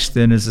Christ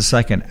then is the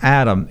second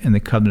Adam in the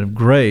covenant of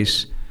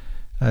grace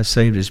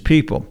saved his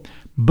people.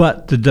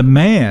 But the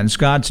demands,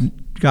 God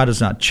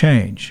does not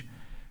change.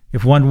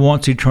 If one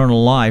wants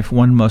eternal life,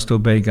 one must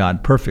obey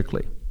God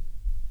perfectly.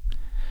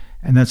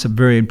 And that's a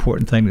very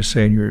important thing to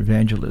say in your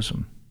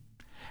evangelism.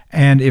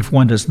 And if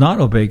one does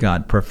not obey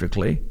God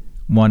perfectly,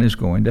 one is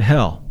going to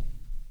hell.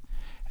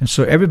 And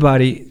so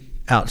everybody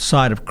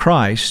outside of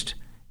Christ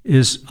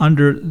is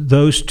under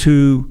those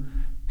two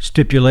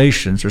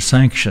stipulations or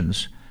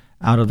sanctions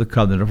out of the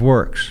covenant of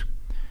works.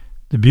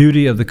 The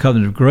beauty of the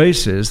covenant of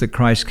grace is that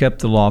Christ kept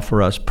the law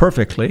for us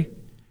perfectly,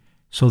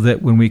 so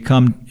that when we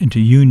come into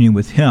union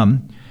with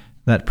him,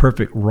 that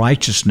perfect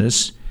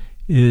righteousness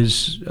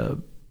is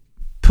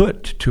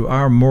put to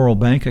our moral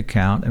bank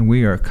account, and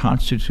we are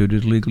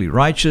constituted legally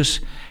righteous,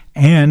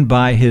 and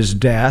by his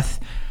death,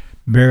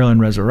 burial,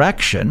 and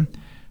resurrection,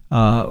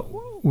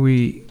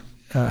 we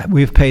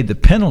have paid the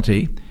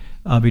penalty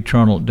of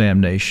eternal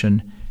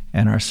damnation,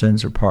 and our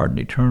sins are pardoned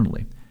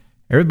eternally.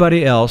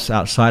 Everybody else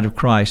outside of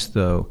Christ,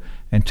 though,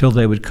 until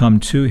they would come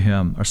to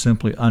him, are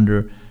simply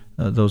under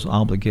those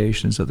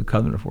obligations of the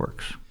covenant of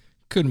works.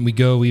 Couldn't we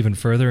go even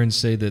further and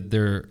say that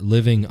they're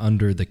living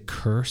under the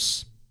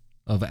curse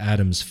of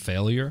Adam's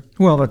failure?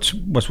 Well, that's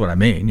what I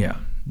mean, yeah.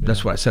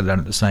 That's what I said,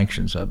 under the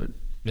sanctions of it.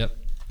 Yep.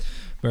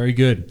 Very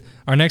good.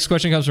 Our next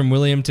question comes from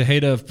William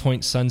Tejeda of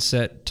Point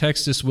Sunset,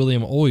 Texas.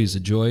 William, always a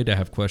joy to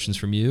have questions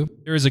from you.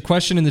 There is a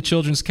question in the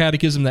Children's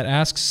Catechism that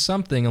asks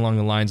something along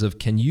the lines of,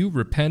 can you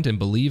repent and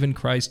believe in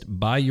Christ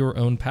by your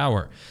own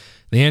power?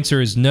 The answer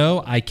is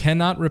no, I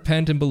cannot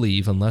repent and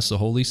believe unless the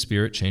Holy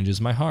Spirit changes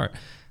my heart.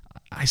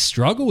 I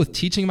struggle with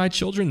teaching my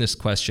children this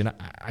question.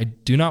 I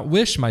do not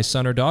wish my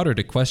son or daughter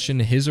to question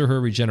his or her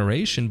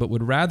regeneration, but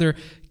would rather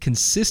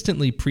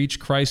consistently preach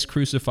Christ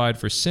crucified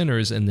for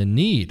sinners and the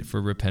need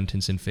for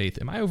repentance and faith.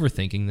 Am I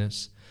overthinking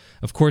this?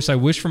 Of course, I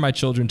wish for my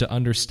children to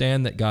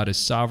understand that God is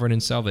sovereign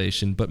in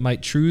salvation, but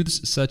might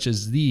truths such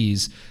as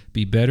these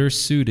be better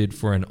suited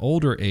for an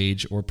older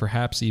age or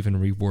perhaps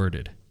even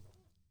reworded?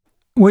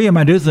 William,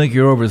 I do think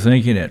you're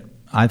overthinking it.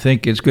 I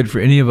think it's good for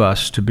any of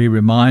us to be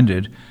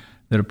reminded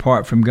that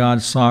apart from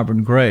God's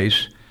sovereign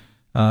grace,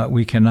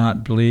 we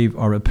cannot believe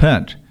or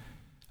repent.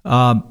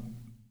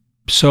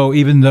 So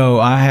even though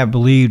I have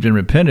believed and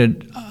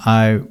repented,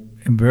 I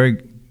am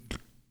very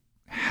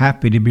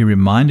happy to be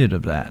reminded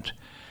of that.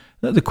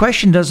 The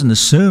question doesn't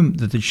assume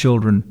that the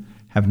children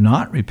have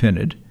not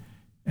repented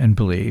and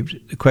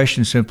believed. The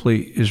question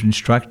simply is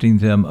instructing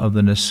them of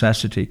the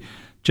necessity,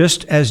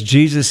 just as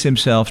Jesus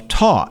himself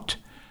taught,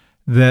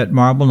 that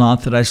marvel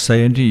not that I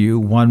say unto you,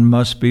 one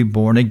must be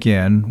born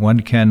again. One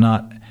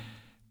cannot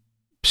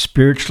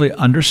spiritually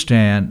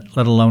understand,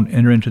 let alone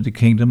enter into the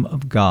kingdom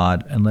of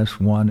God, unless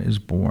one is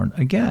born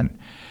again.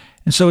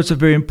 And so it's a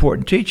very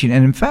important teaching.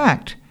 And in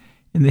fact,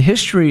 in the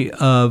history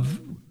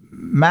of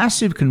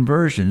massive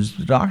conversions,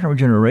 the doctrine of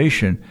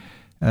regeneration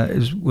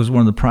was one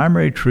of the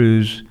primary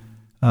truths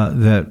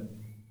that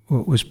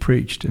was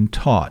preached and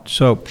taught.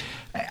 So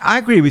I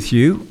agree with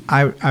you.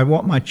 I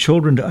want my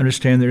children to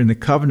understand they're in the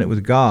covenant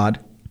with God,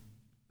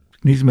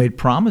 and he's made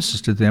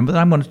promises to them, but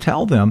I'm going to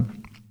tell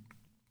them,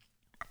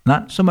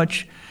 not so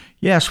much,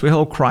 yes, we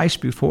hold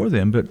Christ before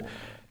them, but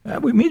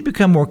we need to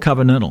become more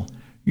covenantal.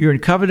 You're in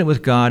covenant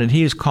with God, and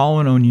he is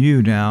calling on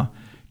you now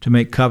to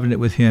make covenant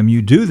with him.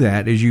 You do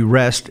that as you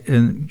rest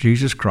in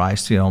Jesus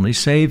Christ, the only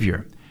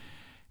Savior.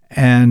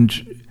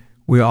 And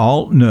we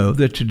all know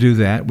that to do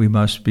that, we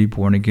must be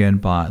born again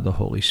by the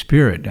Holy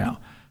Spirit. Now,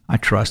 I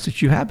trust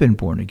that you have been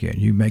born again.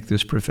 You make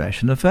this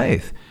profession of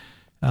faith.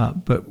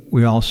 But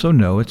we also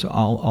know it's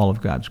all of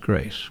God's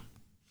grace.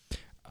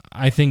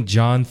 I think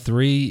John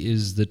 3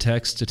 is the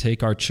text to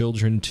take our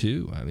children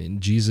to. I mean,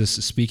 Jesus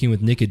speaking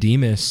with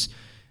Nicodemus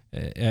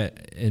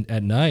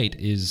at night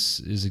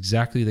is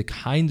exactly the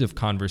kind of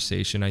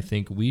conversation I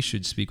think we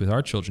should speak with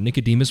our children.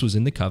 Nicodemus was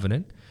in the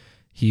covenant.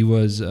 He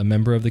was a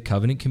member of the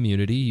covenant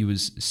community. He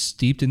was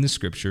steeped in the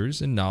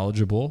scriptures and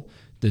knowledgeable,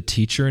 the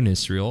teacher in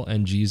Israel,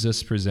 and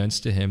Jesus presents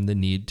to him the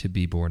need to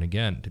be born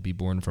again, to be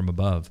born from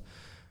above,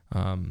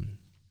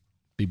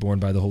 be born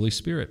by the Holy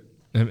Spirit.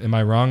 Am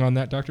I wrong on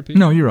that, Dr. P?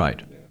 No, you're right.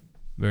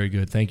 Very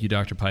good. Thank you,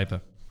 Dr.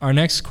 Pipa. Our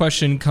next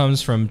question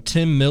comes from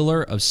Tim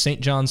Miller of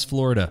St. John's,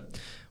 Florida.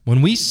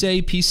 When we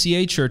say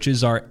PCA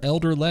churches are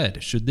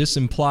elder-led, should this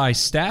imply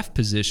staff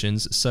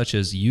positions such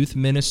as youth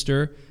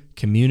minister,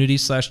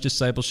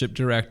 community/discipleship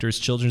directors,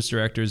 children's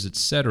directors,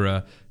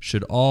 etc.,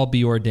 should all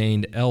be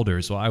ordained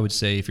elders? Well, I would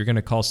say if you're going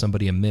to call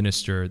somebody a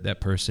minister,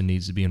 that person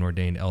needs to be an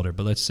ordained elder,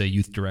 but let's say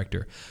youth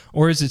director.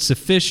 Or is it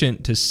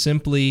sufficient to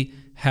simply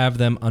have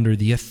them under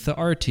the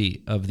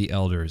authority of the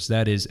elders,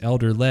 that is,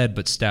 elder-led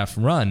but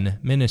staff-run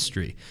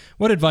ministry?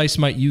 What advice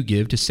might you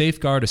give to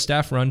safeguard a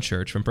staff-run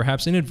church from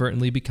perhaps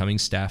inadvertently becoming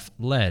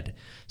staff-led?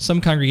 Some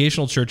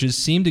congregational churches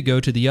seem to go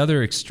to the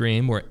other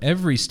extreme, where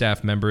every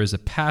staff member is a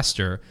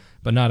pastor,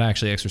 but not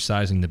actually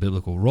exercising the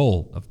biblical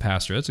role of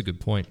pastor. That's a good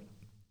point.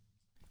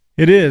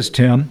 It is,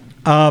 Tim.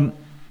 So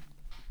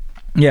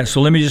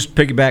let me just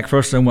piggyback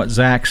first on what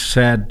Zach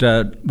said.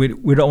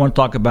 We don't want to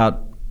talk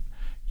about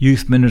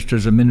youth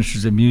ministers or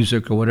ministers of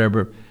music or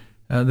whatever.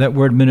 That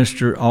word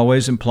minister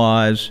always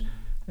implies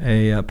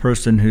a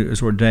person who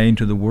is ordained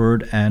to the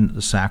word and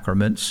the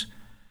sacraments.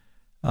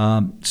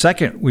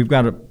 Second, we've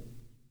got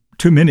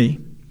too many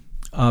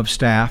of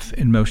staff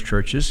in most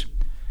churches.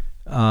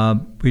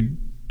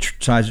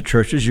 Size of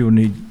churches, you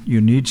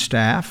need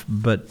staff,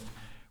 but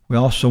we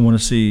also want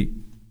to see,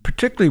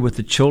 particularly with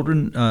the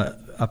children,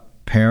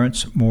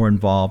 parents more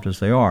involved as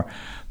they are.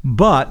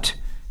 But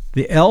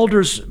the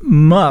elders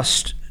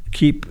must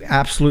keep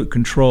absolute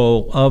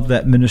control of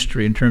that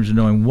ministry in terms of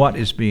knowing what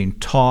is being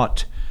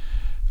taught,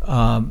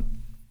 what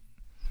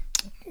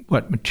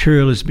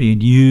material is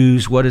being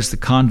used, what is the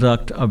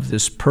conduct of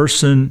this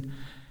person,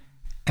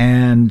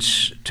 and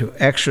to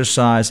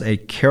exercise a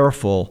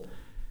careful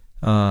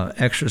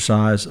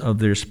exercise of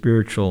their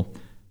spiritual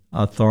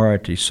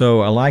authority.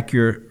 So I like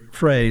your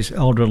phrase,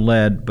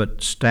 elder-led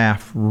but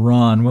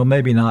staff-run. Well,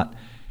 maybe not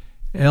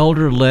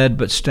elder-led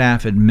but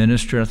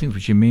staff-administered. I think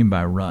that's what you mean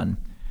by run.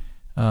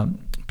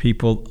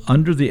 people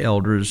under the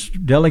elders,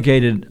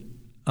 delegated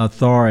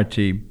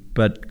authority,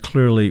 but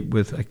clearly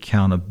with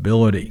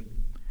accountability.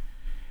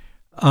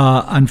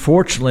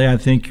 Unfortunately, I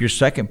think your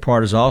second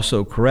part is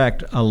also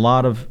correct. A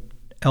lot of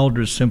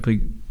elders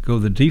simply go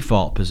the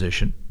default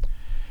position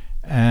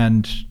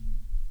and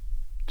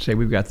say,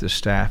 we've got this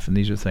staff and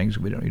these are things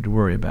we don't need to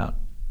worry about.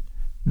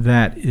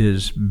 That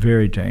is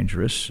very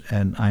dangerous,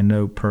 and I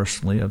know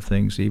personally of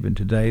things even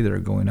today that are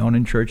going on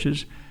in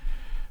churches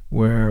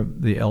where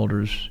the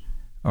elders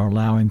are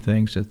allowing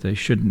things that they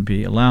shouldn't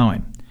be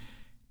allowing.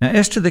 Now,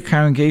 as to the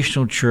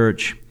Congregational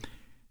Church,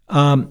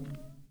 the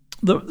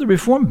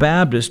Reformed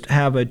Baptists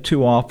have a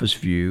two-office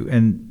view,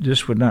 and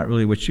this would not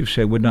really, what you've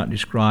said, would not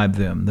describe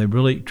them. They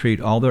really treat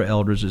all their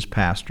elders as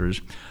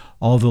pastors,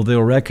 although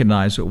they'll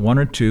recognize that one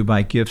or two,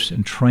 by gifts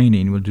and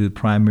training, will do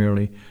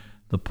primarily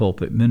the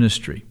pulpit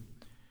ministry.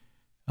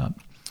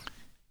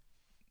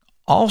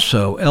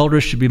 Also,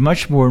 elders should be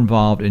much more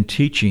involved in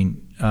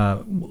teaching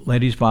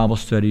ladies' Bible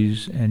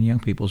studies and young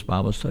people's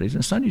Bible studies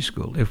in Sunday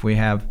school if we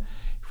have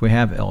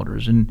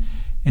elders. And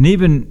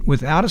even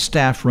without a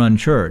staff-run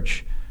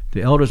church,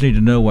 the elders need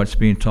to know what's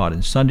being taught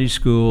in Sunday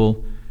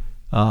school,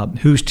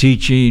 who's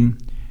teaching.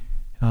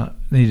 They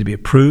need to be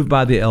approved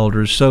by the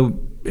elders. So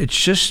it's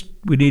just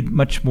we need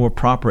much more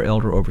proper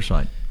elder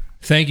oversight.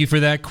 Thank you for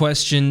that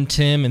question,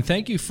 Tim, and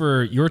thank you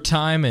for your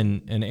time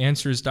and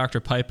answers, Dr.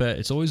 Pipa.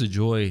 It's always a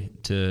joy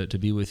to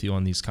be with you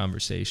on these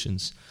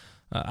conversations.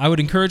 I would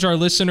encourage our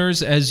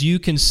listeners, as you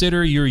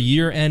consider your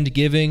year-end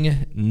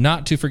giving,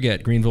 not to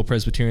forget Greenville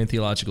Presbyterian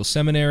Theological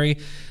Seminary.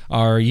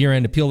 Our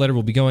year-end appeal letter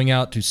will be going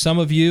out to some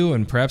of you,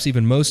 and perhaps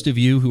even most of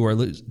you who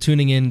are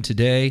tuning in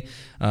today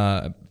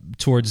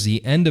towards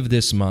the end of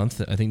this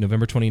month. I think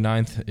November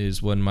 29th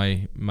is when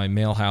my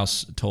mail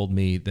house told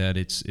me that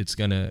it's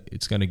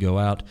gonna go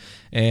out.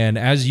 And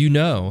as you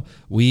know,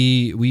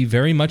 we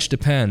very much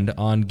depend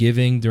on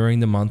giving during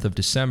the month of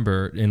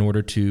December in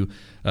order to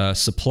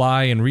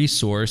supply and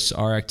resource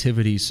our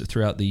activities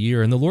throughout the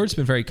year. And the Lord's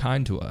been very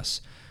kind to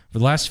us. For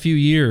the last few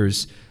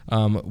years,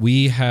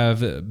 we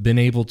have been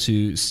able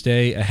to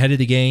stay ahead of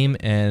the game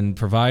and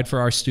provide for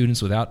our students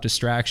without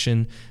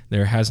distraction.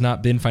 There has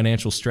not been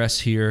financial stress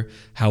here.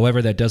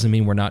 However, that doesn't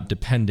mean we're not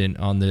dependent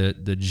on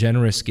the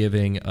generous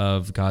giving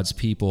of God's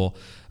people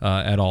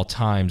at all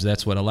times.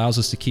 That's what allows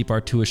us to keep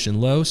our tuition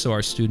low so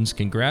our students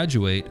can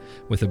graduate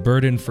with a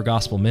burden for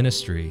gospel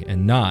ministry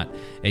and not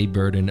a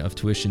burden of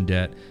tuition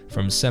debt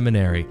from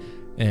seminary.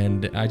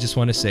 And I just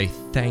want to say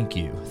thank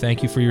you.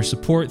 Thank you for your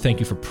support. Thank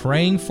you for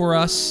praying for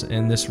us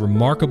and this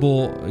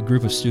remarkable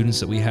group of students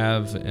that we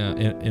have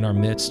in our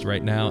midst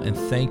right now. And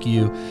thank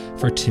you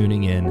for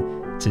tuning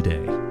in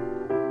today.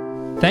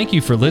 Thank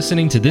you for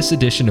listening to this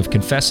edition of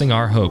Confessing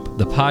Our Hope,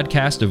 the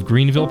podcast of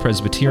Greenville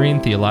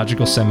Presbyterian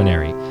Theological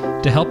Seminary.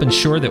 To help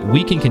ensure that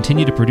we can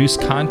continue to produce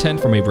content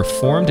from a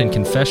Reformed and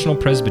confessional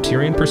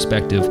Presbyterian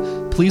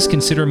perspective, please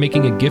consider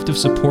making a gift of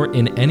support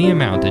in any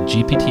amount at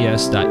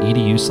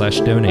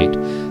gpts.edu/donate.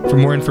 For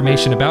more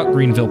information about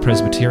Greenville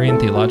Presbyterian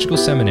Theological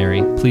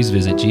Seminary, please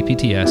visit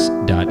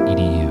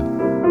gpts.edu.